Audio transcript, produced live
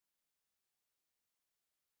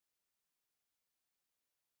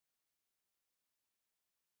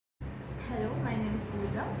Hello, my name is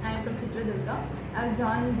Pooja. I am from Chitradurga. I have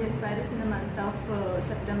joined JSPIDERS in the month of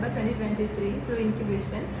September 2023 through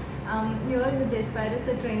incubation. Here in the JSPIDERS,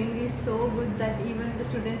 the training is so good that even the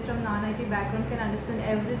students from non-IT background can understand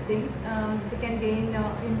everything. They can gain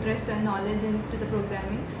interest and knowledge into the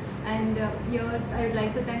programming. And here I would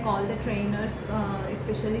like to thank all the trainers,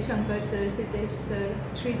 especially Shankar sir, Sitesh sir,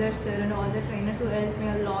 Sridhar sir, and all the trainers who helped me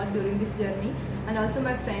a lot during this journey, and also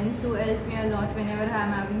my friends who helped me a lot whenever I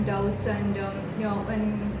am having doubts and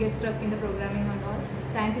when get stuck in the programming and all.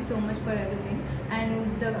 Thank you so much for everything.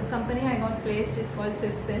 And the company I got placed is called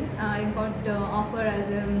SwiftSense. I got offer as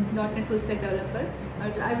a .NET full stack developer.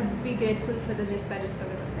 I would be grateful for the JSPIDERS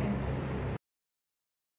program.